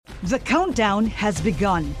The countdown has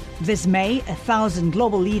begun. This May, 1,000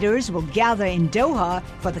 global leaders will gather in Doha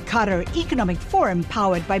for the Qatar Economic Forum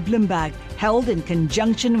powered by Bloomberg, held in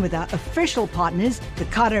conjunction with our official partners, the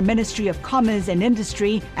Qatar Ministry of Commerce and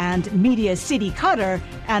Industry and Media City Qatar,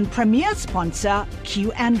 and premier sponsor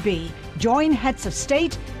Q&B. Join heads of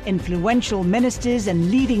state, influential ministers,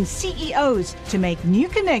 and leading CEOs to make new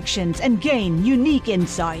connections and gain unique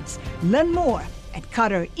insights. Learn more at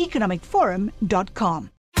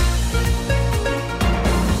QatarEconomicForum.com.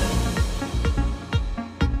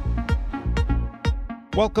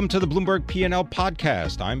 Welcome to the Bloomberg P&L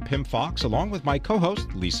podcast. I'm Pim Fox, along with my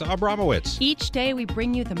co-host, Lisa Abramowitz. Each day, we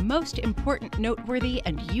bring you the most important, noteworthy,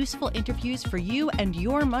 and useful interviews for you and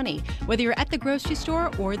your money, whether you're at the grocery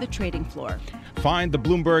store or the trading floor. Find the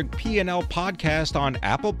Bloomberg P&L podcast on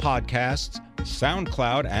Apple Podcasts,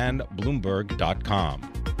 SoundCloud, and Bloomberg.com.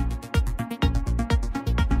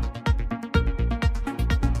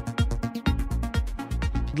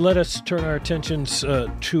 Let us turn our attentions to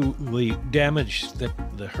the damage that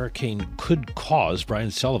the hurricane could cause. Brian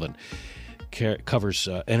Sullivan covers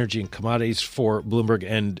energy and commodities for Bloomberg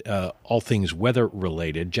and all things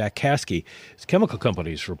weather-related. Jack Caskey is chemical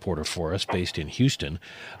companies reporter for us, based in Houston.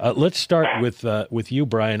 Let's start with you,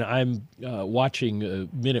 Brian. I'm watching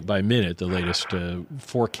minute by minute the latest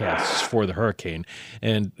forecasts for the hurricane,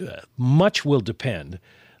 and much will depend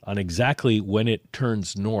on exactly when it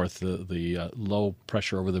turns north. The low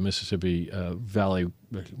pressure over the Mississippi Valley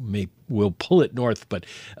will pull it north, but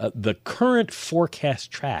the current forecast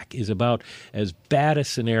track is about as bad a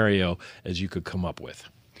scenario as you could come up with.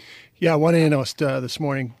 Yeah, one analyst this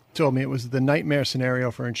morning told me it was the nightmare scenario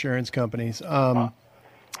for insurance companies.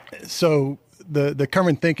 So the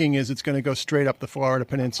current thinking is it's going to go straight up the Florida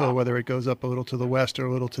Peninsula, whether it goes up a little to the west or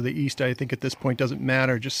a little to the east. I think at this point doesn't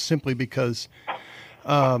matter, just simply because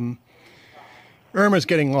Irma's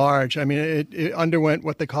getting large. I mean, it underwent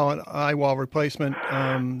what they call an eye wall replacement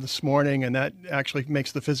this morning, and that actually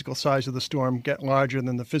makes the physical size of the storm get larger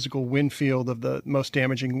than the physical wind field of the most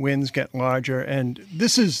damaging winds get larger. And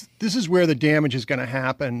this is where the damage is going to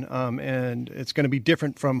happen, and it's going to be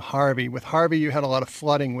different from Harvey. With Harvey, you had a lot of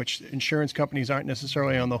flooding, which insurance companies aren't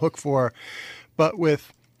necessarily on the hook for. But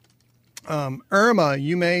with Irma,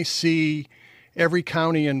 you may see every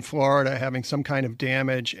county in Florida having some kind of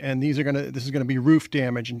damage, and this is going to be roof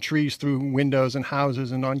damage and trees through windows and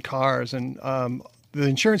houses and on cars, and the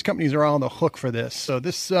insurance companies are all on the hook for this. So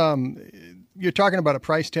this, you're talking about a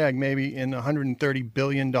price tag maybe in the $130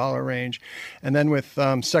 billion range, and then with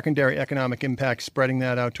secondary economic impact spreading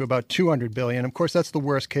that out to about $200 billion. Of course, that's the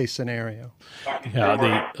worst case scenario.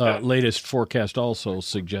 Yeah, the latest forecast also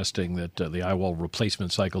suggesting that the eye wall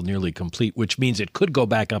replacement cycle nearly complete, which means it could go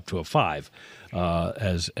back up to a 5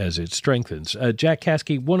 as it strengthens. Jack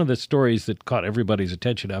Caskey, one of the stories that caught everybody's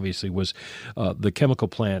attention, obviously, was the chemical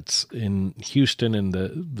plants in Houston and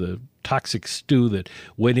the toxic stew that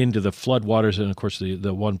went into the floodwaters, and of course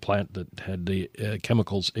the one plant that had the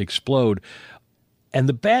chemicals explode. And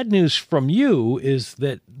the bad news from you is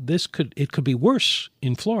that it could be worse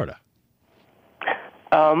in Florida.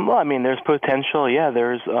 Well, I mean, there's potential. Yeah,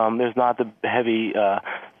 there's not the heavy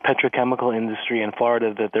petrochemical industry in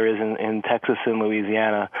Florida that there is in Texas and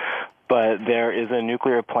Louisiana, but there is a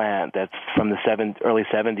nuclear plant that's from the early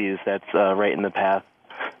 70s that's right in the path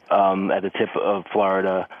at the tip of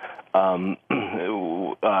Florida. Now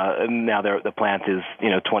the plant is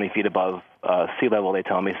 20 feet above sea level, they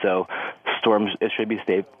tell me, so it should be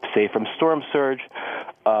safe from storm surge.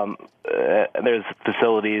 There's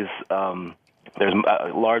facilities. There's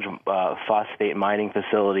large phosphate mining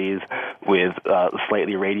facilities with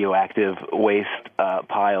slightly radioactive waste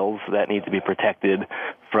piles that need to be protected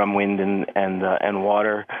from wind and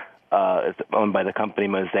water. It's owned by the company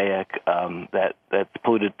Mosaic that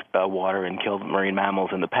polluted water and killed marine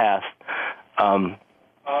mammals in the past. And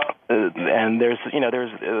there's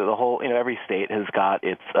the whole, every state has got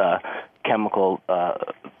its chemical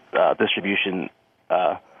distribution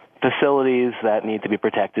facilities that need to be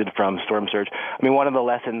protected from storm surge. I mean, one of the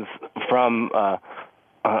lessons from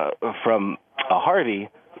Harvey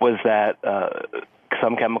was that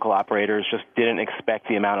some chemical operators just didn't expect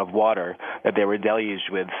the amount of water that they were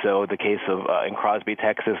deluged with. So the case of in Crosby,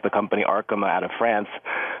 Texas, the company Irma out of France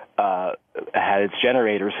had its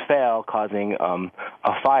generators fail, causing a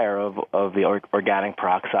fire of the organic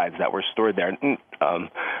peroxides that were stored there.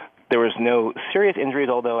 There was no serious injuries,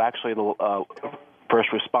 although actually the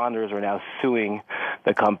first responders are now suing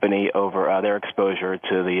the company over their exposure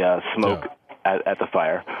to the smoke at the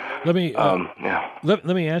fire. Let me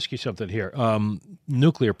ask you something here.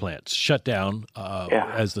 nuclear plants shut down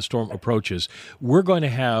as the storm approaches, we're going to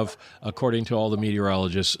have, according to all the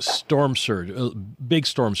meteorologists, big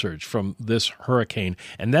storm surge from this hurricane.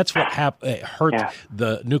 And that's what hurt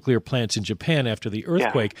the nuclear plants in Japan after the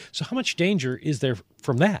earthquake. So how much danger is there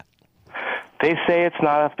from that? They say it's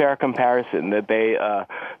not a fair comparison, that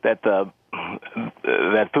that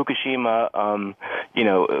Fukushima,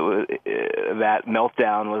 that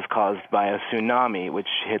meltdown was caused by a tsunami, which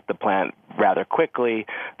hit the plant rather quickly.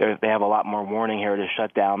 They have a lot more warning here to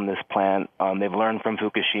shut down this plant. They've learned from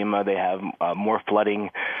Fukushima. They have more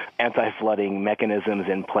anti-flooding mechanisms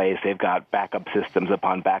in place. They've got backup systems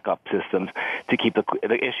upon backup systems to keep the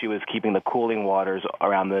issue is keeping the cooling waters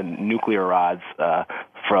around the nuclear rods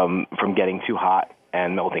from getting too hot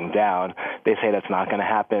and melting down. They say that's not going to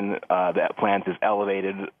happen. That plant is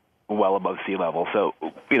elevated well above sea level. So,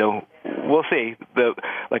 we'll see.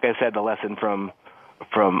 Like I said, the lesson from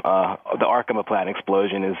the Arkema plant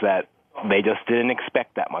explosion is that they just didn't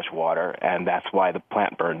expect that much water, and that's why the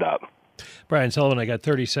plant burned up. Brian Sullivan, I got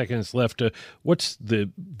 30 seconds left. What's the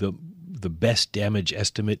best damage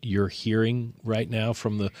estimate you're hearing right now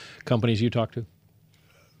from the companies you talk to?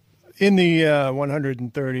 In the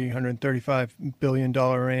 $135 billion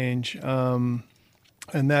range,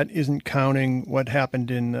 and that isn't counting what happened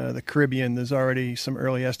in the Caribbean. There's already some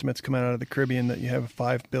early estimates coming out of the Caribbean that you have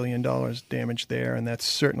 $5 billion damage there, and that's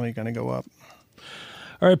certainly going to go up.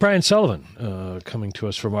 All right, Brian Sullivan, coming to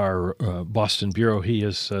us from our Boston bureau. He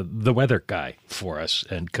is the weather guy for us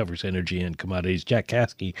and covers energy and commodities. Jack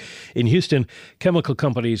Caskey in Houston, chemical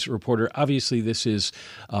companies reporter. Obviously, this is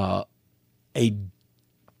a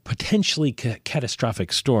potentially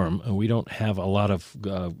catastrophic storm. We don't have a lot of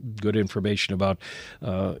good information about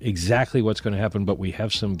exactly what's going to happen, but we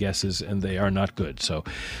have some guesses, and they are not good. So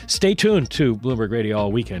stay tuned to Bloomberg Radio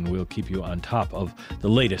all weekend. We'll keep you on top of the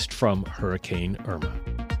latest from Hurricane Irma.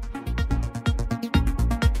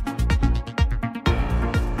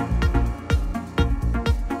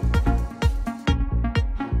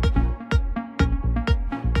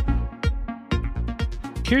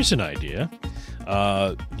 Here's an idea.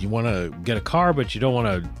 You want to get a car, but you don't want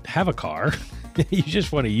to have a car. You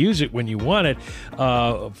just want to use it when you want it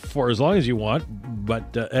for as long as you want,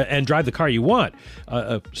 but and drive the car you want.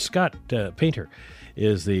 Scott Painter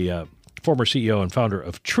is the former CEO and founder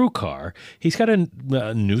of TrueCar. He's got a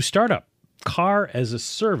new startup, Car as a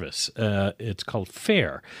Service. It's called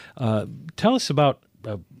Fair. Tell us about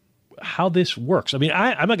how this works. I mean,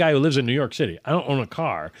 I'm a guy who lives in New York City. I don't own a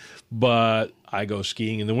car, but I go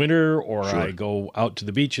skiing in the winter, or I go out to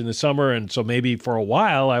the beach in the summer, and so maybe for a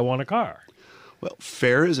while I want a car. Well,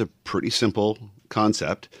 Fair is a pretty simple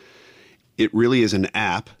concept. It really is an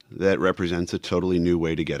app that represents a totally new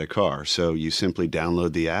way to get a car. So you simply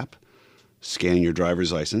download the app, scan your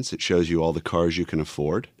driver's license. It shows you all the cars you can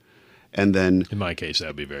afford. And then, in my case, that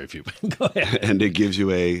would be very few. Go ahead. And it gives you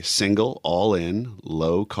a single, all-in,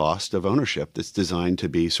 low cost of ownership that's designed to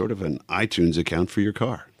be sort of an iTunes account for your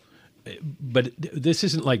car. But this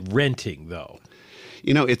isn't like renting, though.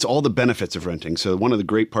 It's all the benefits of renting. So one of the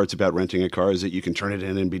great parts about renting a car is that you can turn it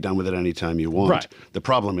in and be done with it anytime you want. Right. The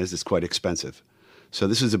problem is it's quite expensive. So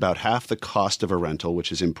this is about half the cost of a rental,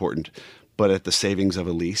 which is important, but at the savings of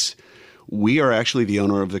a lease. We are actually the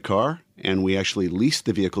owner of the car, and we actually lease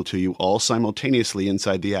the vehicle to you all simultaneously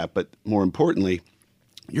inside the app. But more importantly,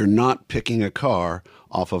 you're not picking a car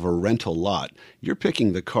off of a rental lot. You're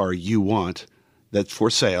picking the car you want that's for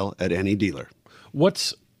sale at any dealer.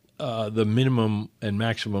 What's the minimum and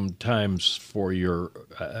maximum times for your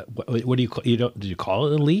what do you call do you call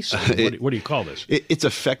it a lease? What do you call this? It's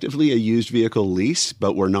effectively a used vehicle lease,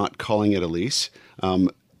 but we're not calling it a lease.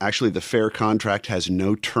 Actually, the Fair contract has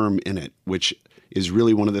no term in it, which is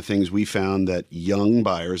really one of the things we found that young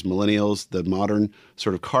buyers, millennials, the modern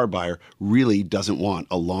sort of car buyer really doesn't want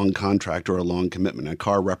a long contract or a long commitment. A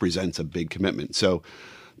car represents a big commitment. So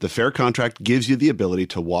the Fair contract gives you the ability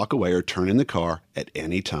to walk away or turn in the car at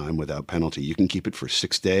any time without penalty. You can keep it for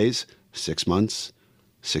 6 days, 6 months,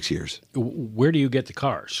 6 years. Where do you get the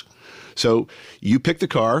cars? So you pick the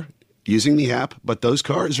car using the app, but those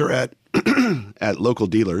cars are at at local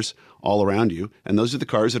dealers all around you, and those are the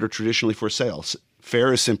cars that are traditionally for sale.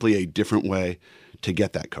 Fair is simply a different way to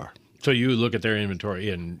get that car. So you look at their inventory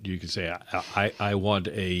and you can say, I want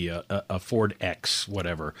a Ford X,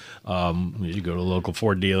 whatever. You go to a local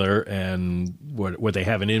Ford dealer, and what they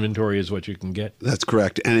have in inventory is what you can get. That's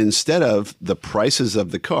correct. And instead of the prices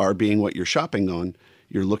of the car being what you're shopping on,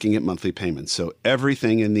 you're looking at monthly payments. So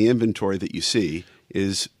everything in the inventory that you see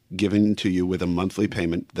is given to you with a monthly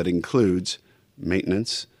payment that includes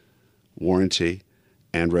maintenance, warranty,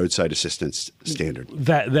 and roadside assistance standard.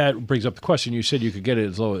 That brings up the question. You said you could get it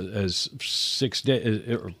as low as 6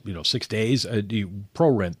 days. 6 days. Do you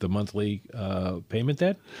pro-rent the monthly payment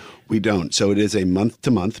then? We don't. So it is a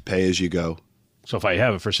month-to-month pay-as-you-go. So if I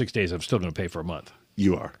have it for 6 days, I'm still going to pay for a month.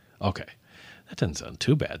 You are. Okay, that doesn't sound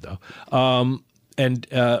too bad though. I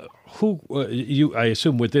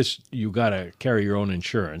assume with this you got to carry your own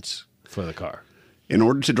insurance for the car. In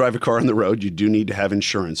order to drive a car on the road, you do need to have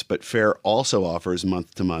insurance, but Fair also offers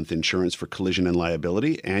month-to-month insurance for collision and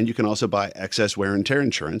liability, and you can also buy excess wear and tear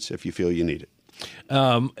insurance if you feel you need it.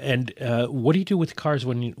 What do you do with the cars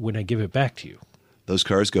when I give it back to you? Those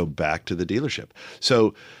cars go back to the dealership.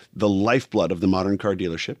 So the lifeblood of the modern car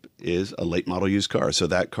dealership is a late model used car. So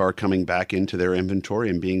that car coming back into their inventory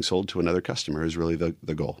and being sold to another customer is really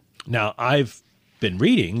the goal. Now, I've been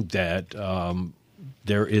reading that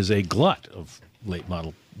there is a glut of late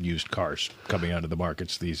model used cars coming onto the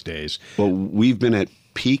markets these days. Well, we've been at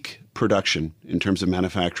peak production in terms of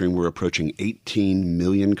manufacturing. We're approaching 18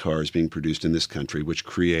 million cars being produced in this country, which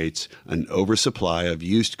creates an oversupply of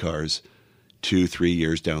used cars 2-3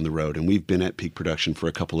 years down the road. And we've been at peak production for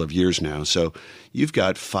a couple of years now. So you've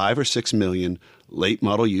got 5 or 6 million late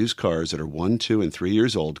model used cars that are 1, 2, and 3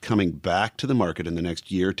 years old coming back to the market in the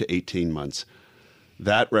next year to 18 months.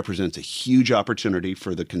 That represents a huge opportunity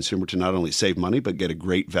for the consumer to not only save money, but get a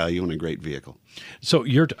great value and a great vehicle. So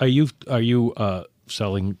are you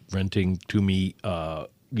renting to me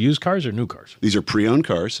used cars or new cars? These are pre-owned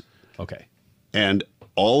cars. Okay. And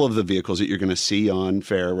all of the vehicles that you're going to see on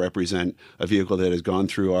Fair represent a vehicle that has gone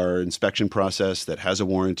through our inspection process, that has a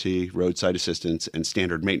warranty, roadside assistance, and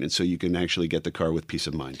standard maintenance, so you can actually get the car with peace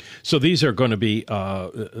of mind. So these are going to be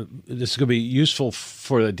this is going to be useful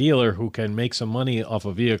for the dealer who can make some money off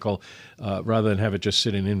a vehicle rather than have it just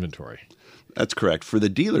sit in inventory. That's correct. For the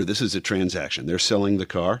dealer, this is a transaction. They're selling the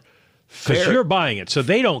car. Because you're buying it, so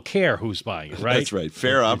they don't care who's buying it, right? That's right.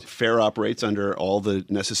 Fair operates under all the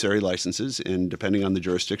necessary licenses, and depending on the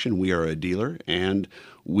jurisdiction, we are a dealer, and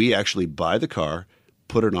we actually buy the car,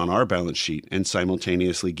 put it on our balance sheet, and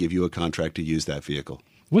simultaneously give you a contract to use that vehicle.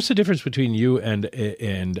 What's the difference between you and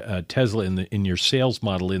Tesla in your sales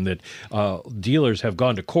model? In that dealers have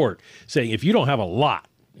gone to court saying if you don't have a lot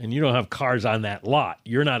and you don't have cars on that lot,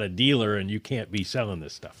 you're not a dealer and you can't be selling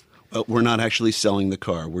this stuff. We're not actually selling the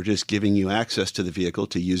car. We're just giving you access to the vehicle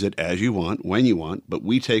to use it as you want, when you want, but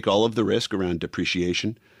we take all of the risk around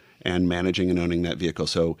depreciation and managing and owning that vehicle.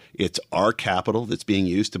 So it's our capital that's being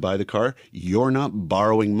used to buy the car. You're not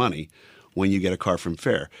borrowing money when you get a car from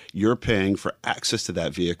Fair. You're paying for access to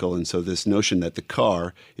that vehicle, and so this notion that the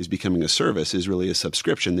car is becoming a service is really a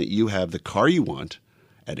subscription that you have the car you want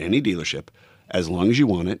at any dealership as long as you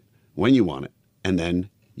want it, when you want it, and then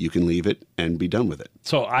you can leave it and be done with it.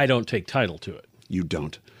 So I don't take title to it. You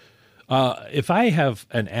don't. If I have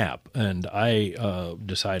an app and I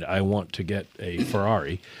decide I want to get a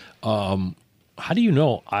Ferrari, how do you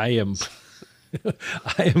know I am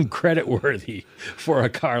I am credit worthy for a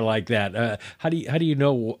car like that? How do you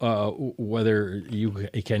know whether you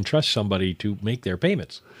can trust somebody to make their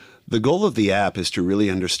payments? The goal of the app is to really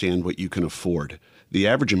understand what you can afford. The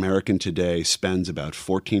average American today spends about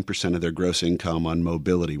 14% of their gross income on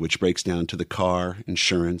mobility, which breaks down to the car,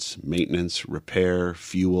 insurance, maintenance, repair,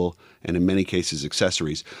 fuel, and in many cases,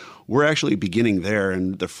 accessories. We're actually beginning there,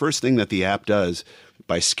 and the first thing that the app does,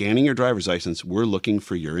 by scanning your driver's license, we're looking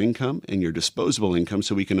for your income and your disposable income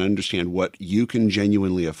so we can understand what you can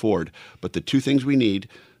genuinely afford. But the two things we need,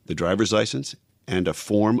 the driver's license and a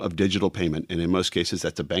form of digital payment. And in most cases,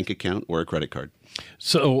 that's a bank account or a credit card.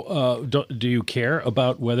 So do you care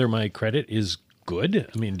about whether my credit is good?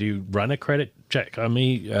 I mean, do you run a credit check on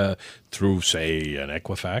me through, say, an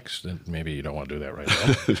Equifax? Then maybe you don't want to do that right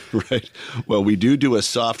now. Right. Well, we do a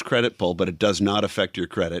soft credit pull, but it does not affect your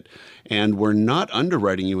credit. And we're not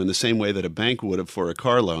underwriting you in the same way that a bank would have for a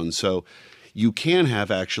car loan. So you can have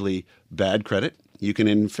actually bad credit. You can,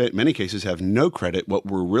 in many cases, have no credit. What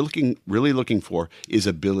we're really looking for is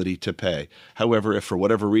ability to pay. However, if for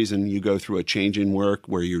whatever reason you go through a change in work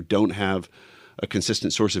where you don't have a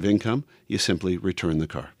consistent source of income, you simply return the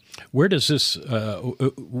car. Where does this,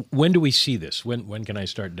 when do we see this? When can I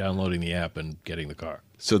start downloading the app and getting the car?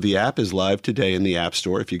 So the app is live today in the App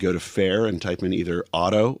Store. If you go to Fair and type in either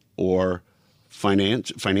auto or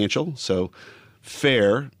financial. So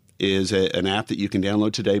Fair is an app that you can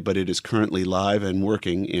download today, but it is currently live and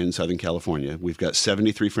working in Southern California. We've got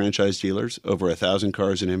 73 franchise dealers, over 1,000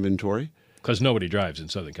 cars in inventory, because nobody drives in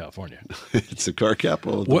Southern California. It's the car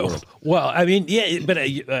capital of the world. Well, I mean, yeah, but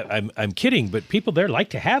I'm kidding. But people there like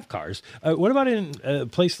to have cars. What about in a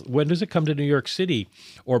place? When does it come to New York City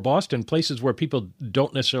or Boston? Places where people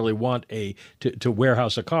don't necessarily want to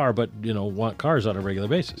warehouse a car, but want cars on a regular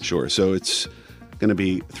basis. Sure. So it's going to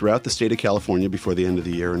be throughout the state of California before the end of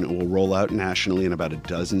the year, and it will roll out nationally in about a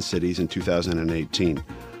dozen cities in 2018.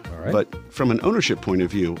 Right. But from an ownership point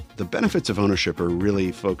of view, the benefits of ownership are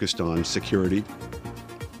really focused on security.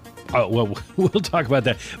 Oh, well, we'll talk about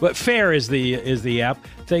that. But Fair is the app.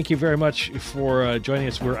 Thank you very much for joining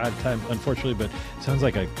us. We're out of time, unfortunately, but it sounds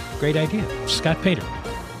like a great idea. Scott Pater,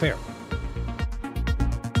 Fair.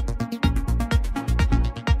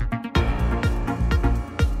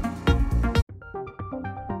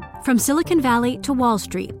 From Silicon Valley to Wall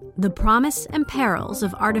Street, the promise and perils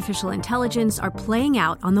of artificial intelligence are playing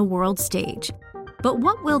out on the world stage. But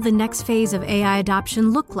what will the next phase of AI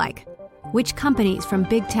adoption look like? Which companies, from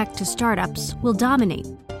big tech to startups, will dominate?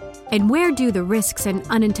 And where do the risks and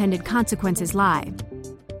unintended consequences lie?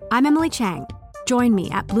 I'm Emily Chang. Join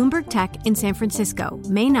me at Bloomberg Tech in San Francisco,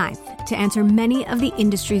 May 9th, to answer many of the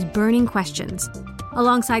industry's burning questions,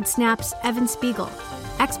 alongside Snap's Evan Spiegel,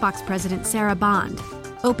 Xbox President Sarah Bond,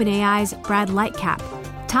 OpenAI's Brad Lightcap,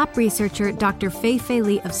 top researcher Dr. Fei-Fei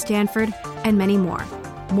Li of Stanford, and many more.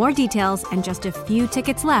 More details and just a few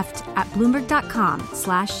tickets left at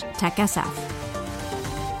Bloomberg.com/TechSF.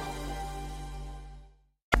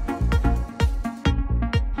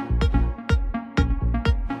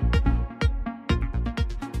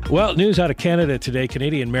 Well, news out of Canada today.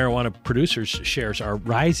 Canadian marijuana producers' shares are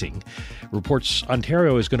rising. Reports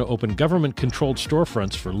Ontario is going to open government-controlled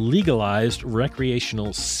storefronts for legalized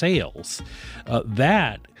recreational sales.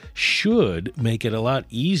 That should make it a lot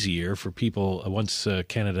easier for people, once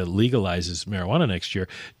Canada legalizes marijuana next year,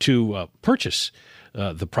 to purchase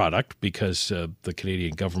the product, because the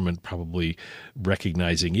Canadian government, probably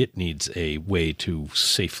recognizing it needs a way to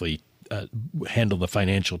safely handle the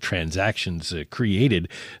financial transactions created,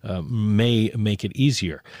 may make it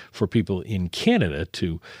easier for people in Canada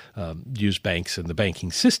to use banks and the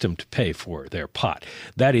banking system to pay for their pot.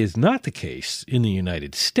 That is not the case in the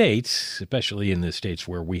United States, especially in the states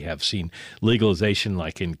where we have seen legalization,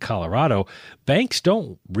 like in Colorado. Banks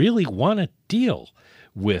don't really want to deal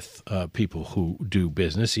with people who do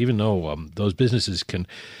business, even though those businesses can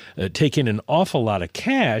take in an awful lot of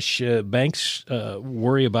cash. Banks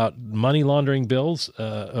worry about money laundering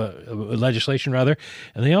legislation, and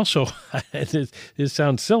they also, it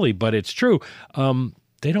sounds silly, but it's true,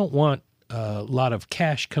 they don't want a lot of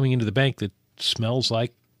cash coming into the bank that smells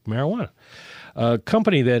like marijuana. A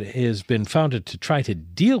company that has been founded to try to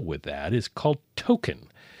deal with that is called Token.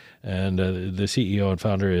 And the CEO and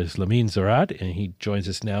founder is Lamine Zarad, and he joins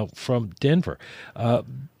us now from Denver.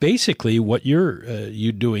 Basically, what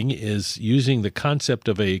you're doing is using the concept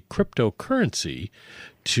of a cryptocurrency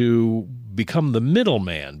to become the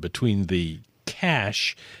middleman between the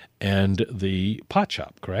cash and the pot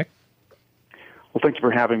shop, correct? Well, thank you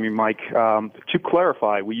for having me, Mike. To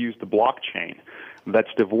clarify, we use the blockchain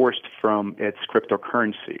that's divorced from its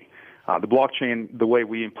cryptocurrency. The blockchain, the way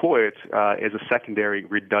we employ it, is a secondary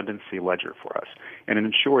redundancy ledger for us, and it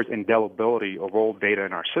ensures indelibility of all data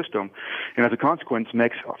in our system, and as a consequence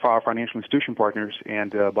makes our financial institution partners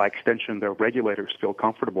and, by extension, their regulators feel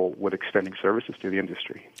comfortable with extending services to the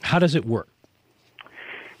industry. How does it work?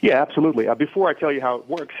 Yeah, absolutely. Before I tell you how it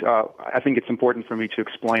works, I think it's important for me to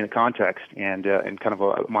explain the context and kind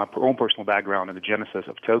of my own personal background and the genesis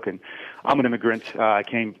of Token. I'm an immigrant. I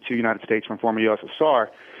came to the United States from former USSR,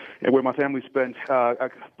 where my family spent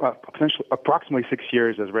approximately 6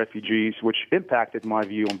 years as refugees, which impacted my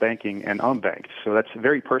view on banking and unbanked. So that's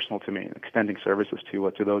very personal to me, extending services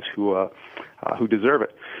to those who deserve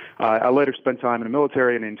it. I later spent time in the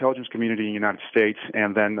military and the intelligence community in the United States,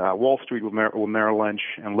 and then Wall Street with Merrill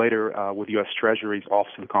Lynch, and later with U.S. Treasury's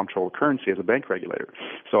Office of the Comptroller of Currency as a bank regulator.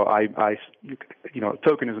 So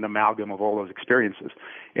Token is an amalgam of all those experiences.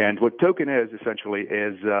 And what Token is essentially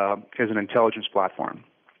is an intelligence platform.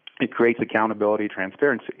 It creates accountability,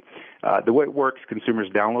 transparency. The way it works, consumers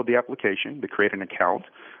download the application, they create an account.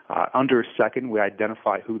 Under a second, we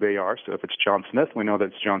identify who they are. So if it's John Smith, we know that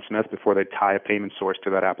it's John Smith before they tie a payment source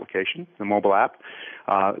to that application, the mobile app.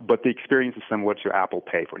 But the experience is similar to Apple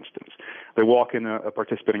Pay, for instance. They walk in a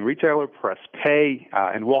participating retailer, press pay,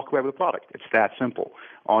 and walk away with the product. It's that simple.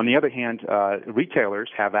 On the other hand,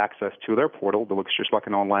 retailers have access to their portal that looks just like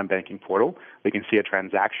an online banking portal. They can see a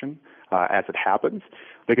transaction as it happens.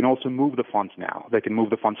 They can also move the funds now. They can move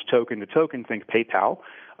the funds token to token, think PayPal,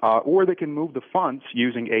 or they can move the funds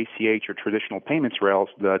using ACH or traditional payments rails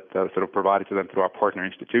that sort of provided to them through our partner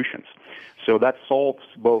institutions. So that solves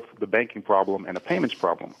both the banking problem and the payments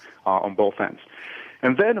problem on both ends.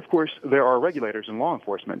 And then, of course, there are regulators and law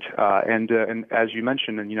enforcement. And as you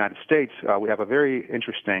mentioned, in the United States, we have a very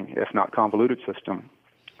interesting, if not convoluted system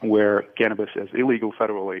where cannabis is illegal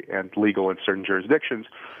federally and legal in certain jurisdictions.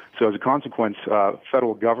 So as a consequence,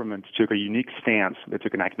 federal government took a unique stance. They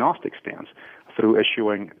took an agnostic stance through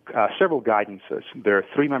issuing several guidances. There are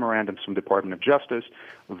 3 memorandums from the Department of Justice.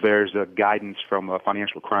 There's a guidance from a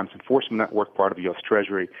Financial Crimes Enforcement Network, part of the U.S.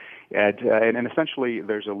 Treasury. And essentially,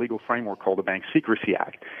 there's a legal framework called the Bank Secrecy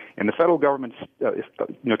Act. And the federal government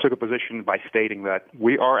took a position by stating that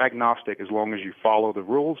we are agnostic as long as you follow the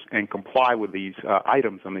rules and comply with these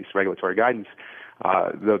items on these regulatory guidance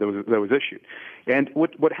that was issued. And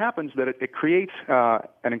what happens is that it creates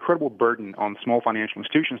an incredible burden on small financial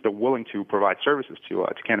institutions that are willing to provide services to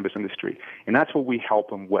cannabis industry. And that's what we help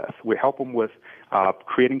them with. We help them with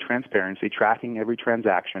creating transparency, tracking every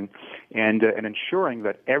transaction, and ensuring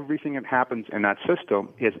that everything that happens in that system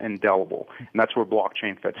is indelible. And that's where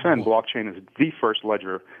blockchain fits in. Blockchain is the first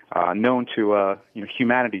ledger known to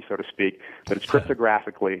humanity, so to speak, that is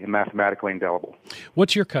cryptographically and mathematically indelible.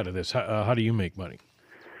 What's your cut of this? How do you make money?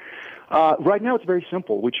 Right now, it's very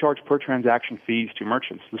simple. We charge per transaction fees to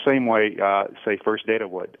merchants, the same way, say, First Data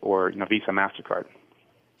would, or Visa, MasterCard.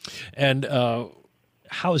 And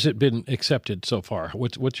how has it been accepted so far?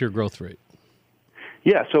 What's your growth rate?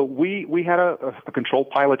 Yeah, so we had a controlled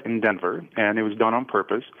pilot in Denver, and it was done on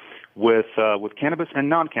purpose with cannabis and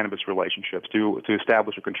non-cannabis relationships to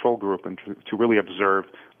establish a control group and to really observe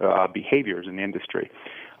behaviors in the industry.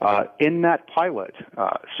 In that pilot,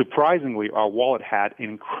 surprisingly, our wallet had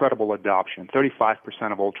incredible adoption. 35%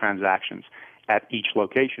 of all transactions at each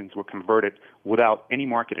location were converted without any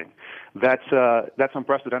marketing. That's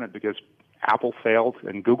unprecedented because Apple failed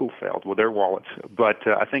and Google failed with their wallets, but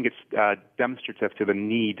I think it's demonstrative to the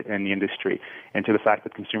need in the industry and to the fact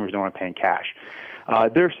that consumers don't want to pay in cash.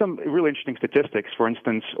 There are some really interesting statistics. For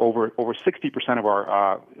instance, over 60% of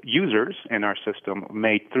our users in our system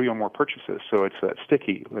made 3 or more purchases, so it's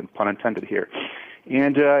sticky, pun intended here.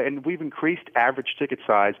 And we've increased average ticket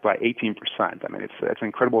size by 18%. I mean, it's an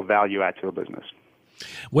incredible value add to a business.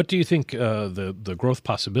 What do you think the growth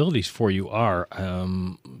possibilities for you are?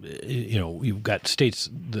 You've got states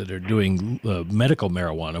that are doing medical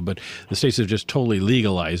marijuana, but the states that have just totally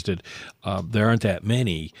legalized it, there aren't that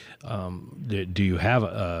many. Do you have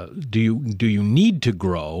do you need to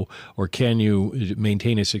grow, or can you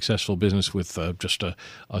maintain a successful business with just a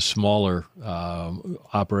smaller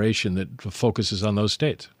operation that focuses on those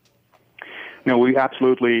states? No, we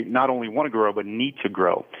absolutely not only want to grow, but need to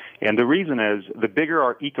grow. And the reason is, the bigger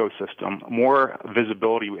our ecosystem, more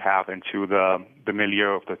visibility we have into the milieu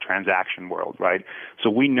of the transaction world, right?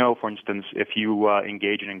 So we know, for instance, if you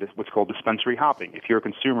engage in what's called dispensary hopping, if you're a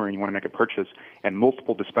consumer and you want to make a purchase and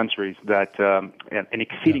multiple dispensaries that and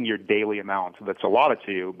exceeding your daily amount that's allotted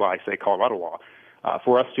to you by, say, Colorado law,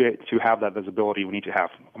 for us to have that visibility, we need to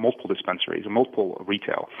have multiple dispensaries and multiple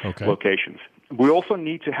retail locations. We also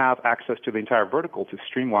need to have access to the entire vertical to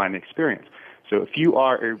streamline the experience. So if you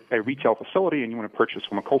are a retail facility and you want to purchase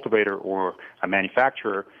from a cultivator or a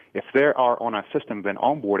manufacturer, if they are on our system, then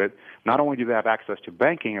onboarded, not only do they have access to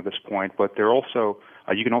banking at this point, but they're also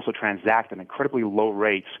you can also transact at incredibly low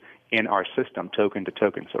rates in our system, token to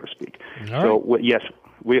token, so to speak. So yes,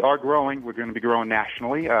 we are growing. We're going to be growing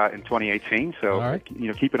nationally in 2018. So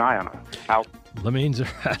keep an eye on us. Lamine,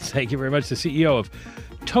 thank you very much. The CEO of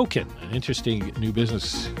Token, an interesting new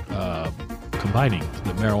business combining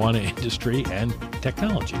the marijuana industry and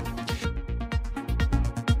technology.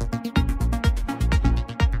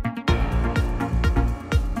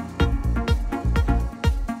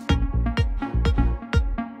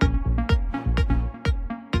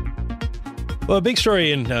 Well, a big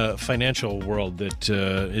story in financial world that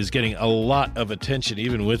is getting a lot of attention,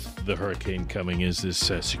 even with the hurricane coming, is this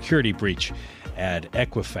security breach at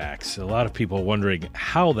Equifax. A lot of people wondering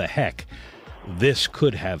how the heck this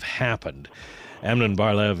could have happened. Amnon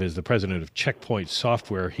Bar-Lev is the president of Checkpoint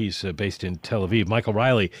Software. He's based in Tel Aviv. Michael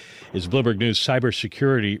Riley is Bloomberg News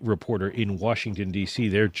cybersecurity reporter in Washington, D.C.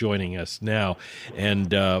 They're joining us now.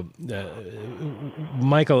 And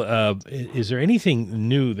Michael, is there anything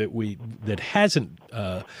new that hasn't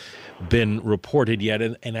been reported yet.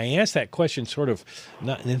 And I asked that question sort of,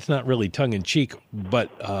 it's not really tongue-in-cheek, but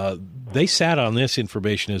they sat on this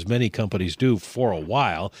information, as many companies do, for a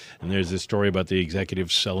while. And there's this story about the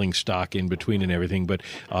executives selling stock in between and everything. But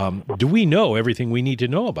do we know everything we need to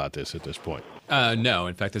know about this at this point? No.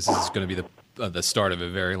 In fact, this is going to be the start of a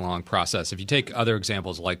very long process. If you take other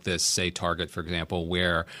examples like this, say Target, for example,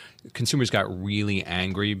 where consumers got really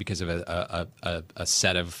angry because of a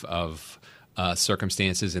set of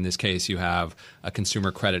circumstances. In this case, you have a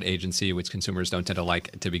consumer credit agency, which consumers don't tend to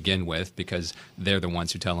like to begin with because they're the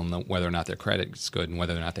ones who tell them whether or not their credit is good and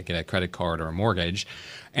whether or not they get a credit card or a mortgage.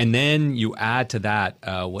 And then you add to that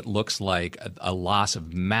what looks like a loss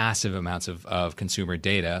of massive amounts of consumer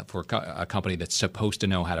data for a company that's supposed to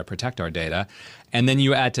know how to protect our data. And then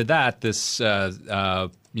you add to that this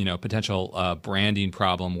potential branding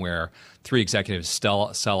problem where 3 executives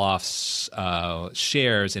sell off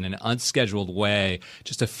shares in an unscheduled way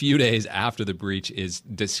just a few days after the breach is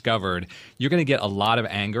discovered. You're going to get a lot of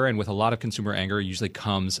anger, and with a lot of consumer anger usually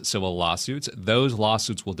comes civil lawsuits. Those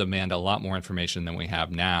lawsuits will demand a lot more information than we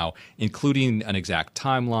have now, including an exact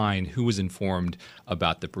timeline, who was informed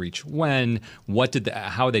about the breach when,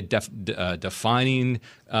 how are they defining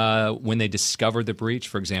when they discovered the breach.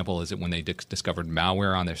 For example, is it when they discovered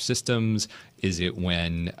malware on their systems? Is it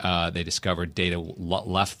when they discovered data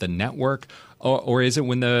left the network? Or is it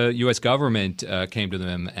when the U.S. government came to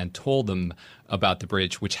them and told them about the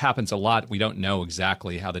breach, which happens a lot? We don't know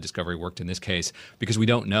exactly how the discovery worked in this case because we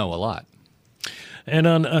don't know a lot. And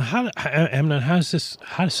on how does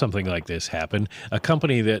something like this happen? A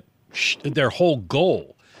company that their whole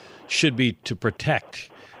goal should be to protect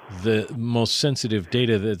the most sensitive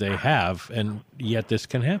data that they have, and yet this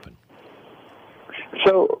can happen.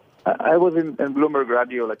 So I was in Bloomberg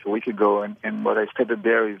Radio like a week ago, and what I stated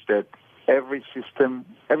there is that every system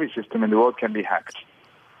in the world can be hacked.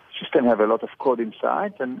 Systems have a lot of code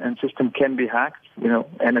inside, and system can be hacked.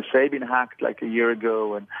 NSA been hacked like a year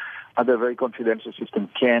ago, and other very confidential systems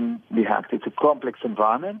can be hacked. It's a complex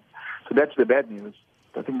environment, so that's the bad news.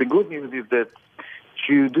 I think the good news is that if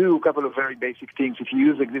you do a couple of very basic things, if you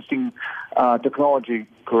use existing technology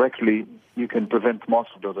correctly, you can prevent most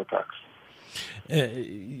of those attacks.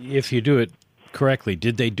 If you do it correctly,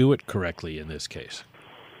 did they do it correctly in this case?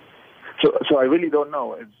 So I really don't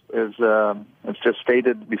know. As just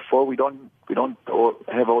stated before, we don't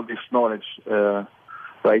have all this knowledge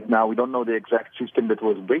right now. We don't know the exact system that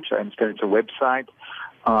was breached. I understand it's a website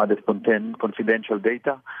that contains confidential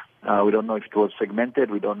data. We don't know if it was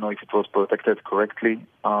segmented. We don't know if it was protected correctly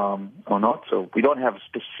or not. So we don't have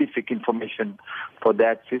specific information for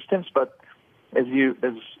that systems. But as you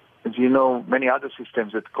know, many other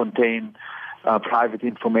systems that contain private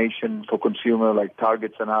information for consumer, like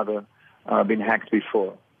Targets and other, been hacked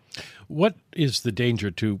before. What is the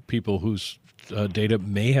danger to people whose data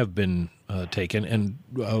may have been taken, and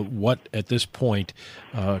what at this point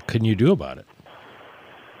can you do about it?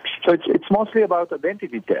 So it's mostly about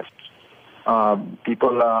identity theft.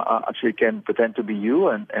 People actually can pretend to be you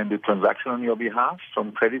and do transaction on your behalf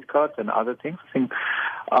from credit cards and other things.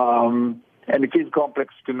 And it is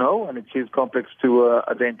complex to know, and it is complex to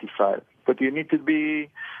identify. But you need to be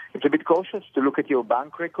a bit cautious to look at your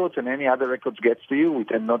bank records and any other records gets to you. We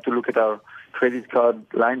tend not to look at our credit card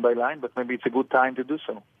line by line, but maybe it's a good time to do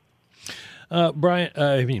so.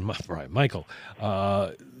 Michael,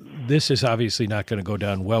 this is obviously not going to go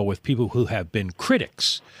down well with people who have been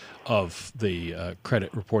critics of the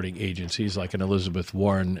credit reporting agencies, like an Elizabeth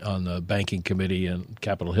Warren on the banking committee in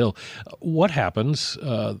Capitol Hill. What happens?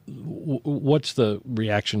 What's the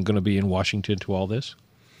reaction going to be in Washington to all this?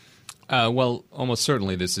 Well, almost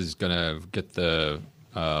certainly this is going to get the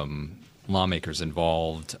lawmakers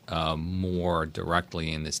involved more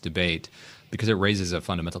directly in this debate, because it raises a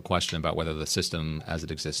fundamental question about whether the system as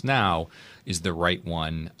it exists now is the right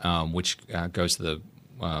one, which goes to the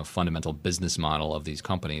fundamental business model of these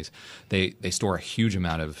companies. They store a huge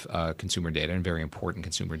amount of consumer data, and very important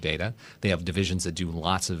consumer data. They have divisions that do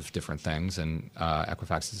lots of different things. In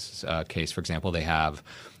Equifax's case, for example, they have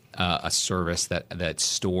a service that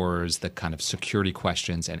stores the kind of security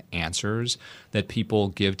questions and answers that people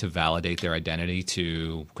give to validate their identity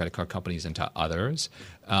to credit card companies and to others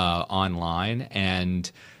online.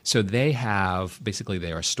 And so they have, basically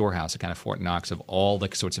they're a storehouse, a kind of Fort Knox of all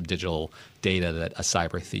the sorts of digital data that a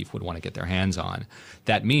cyber thief would want to get their hands on.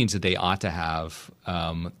 That means that they ought to have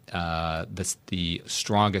the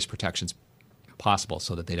strongest protections possible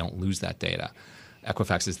so that they don't lose that data.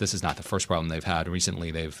 Equifax this is not the first problem they've had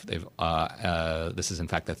recently. This is in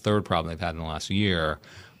fact the third problem they've had in the last year,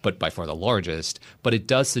 but by far the largest. But it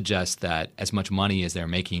does suggest that as much money as they're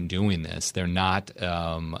making doing this, they're not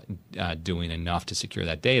doing enough to secure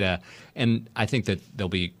that data. And I think that there'll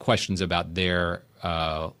be questions about their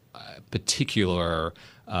particular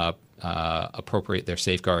appropriate their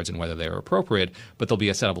safeguards and whether they're appropriate, but there'll be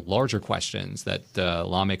a set of larger questions that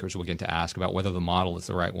lawmakers will begin to ask about whether the model is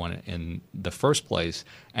the right one in the first place.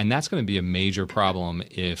 And that's going to be a major problem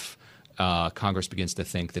if Congress begins to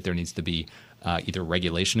think that there needs to be either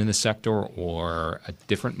regulation in the sector or a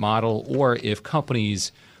different model, or if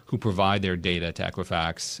companies who provide their data to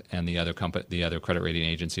Equifax and the other credit rating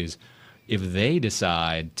agencies, if they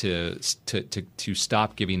decide to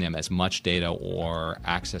stop giving them as much data or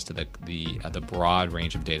access to the broad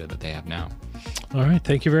range of data that they have now. All right.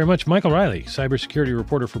 Thank you very much. Michael Riley, cybersecurity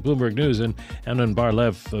reporter for Bloomberg News, and Amnon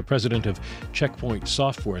Bar-Lev, president of Checkpoint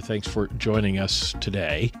Software. Thanks for joining us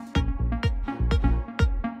today.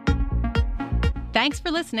 Thanks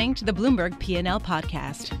for listening to the Bloomberg P&L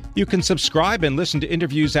podcast. You can subscribe and listen to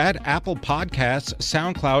interviews at Apple Podcasts,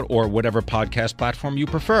 SoundCloud, or whatever podcast platform you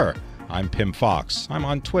prefer. I'm Pim Fox. I'm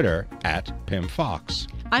on Twitter @PimFox.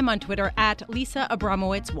 I'm on Twitter @Lisa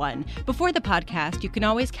Abramowitz1. Before the podcast, you can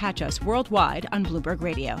always catch us worldwide on Bloomberg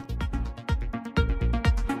Radio.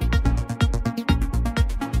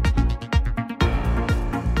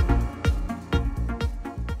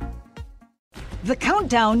 The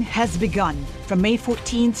countdown has begun. From May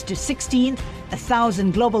 14th to 16th,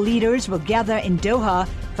 1,000 global leaders will gather in Doha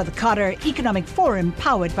for the Qatar Economic Forum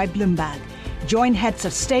powered by Bloomberg. Join heads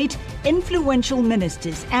of state, influential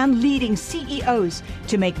ministers, and leading CEOs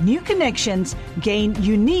to make new connections, gain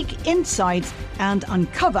unique insights, and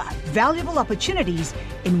uncover valuable opportunities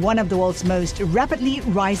in one of the world's most rapidly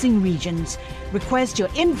rising regions. Request your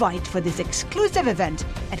invite for this exclusive event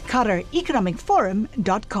at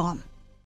QatarEconomicForum.com.